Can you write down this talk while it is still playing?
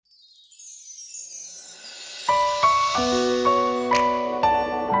There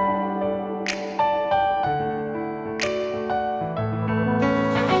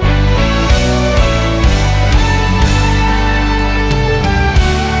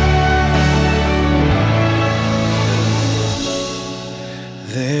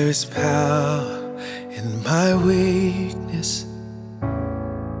is power in my weakness.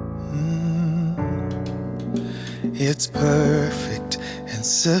 It's perfect and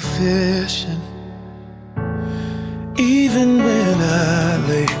sufficient. Even when I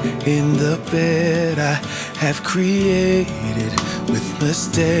lay in the bed I have created with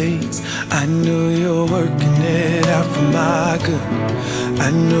mistakes, I know you're working it out for my good. I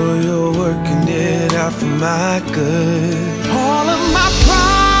know you're working it out for my good. All of my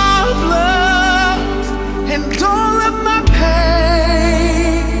problems and all of my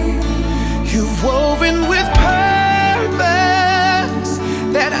pain, you've woven with purpose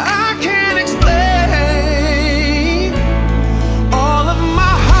that I can't explain. All of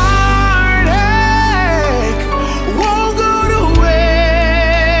my heartache won't go to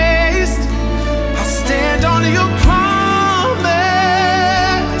waste. I'll stand on your promise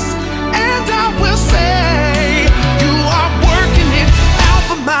and I will say you are working it out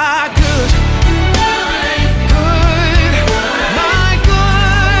for my good.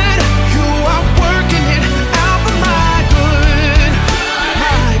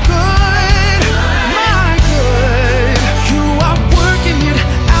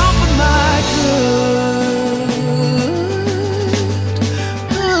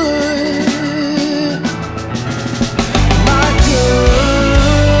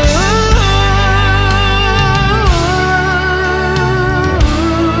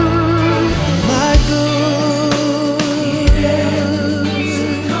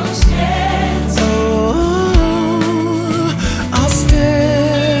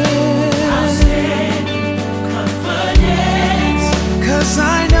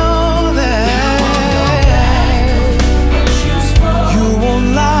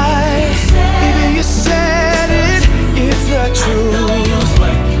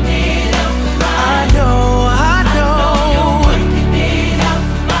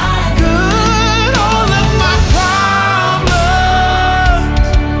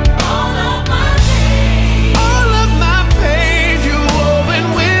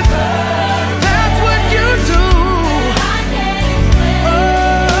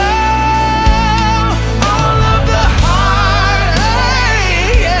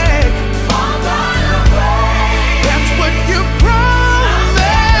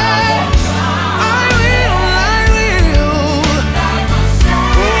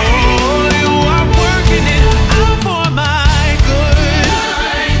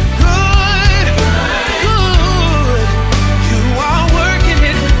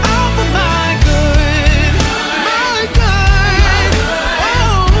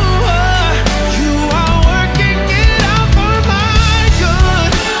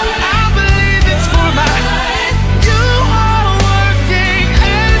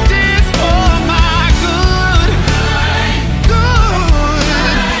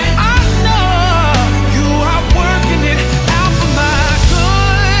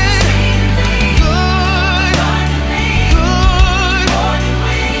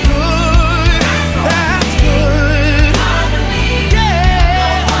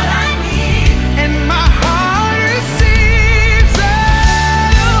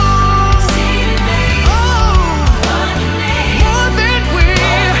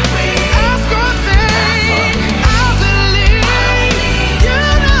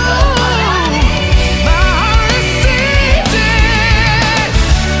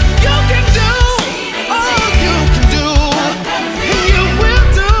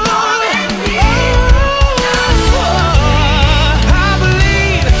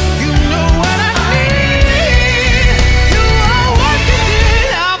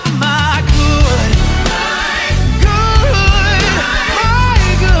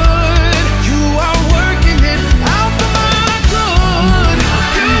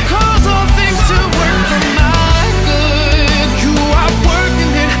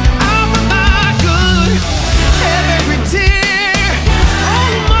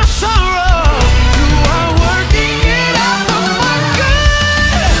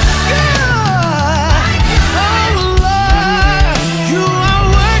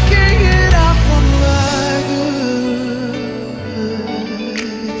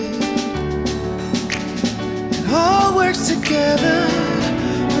 Together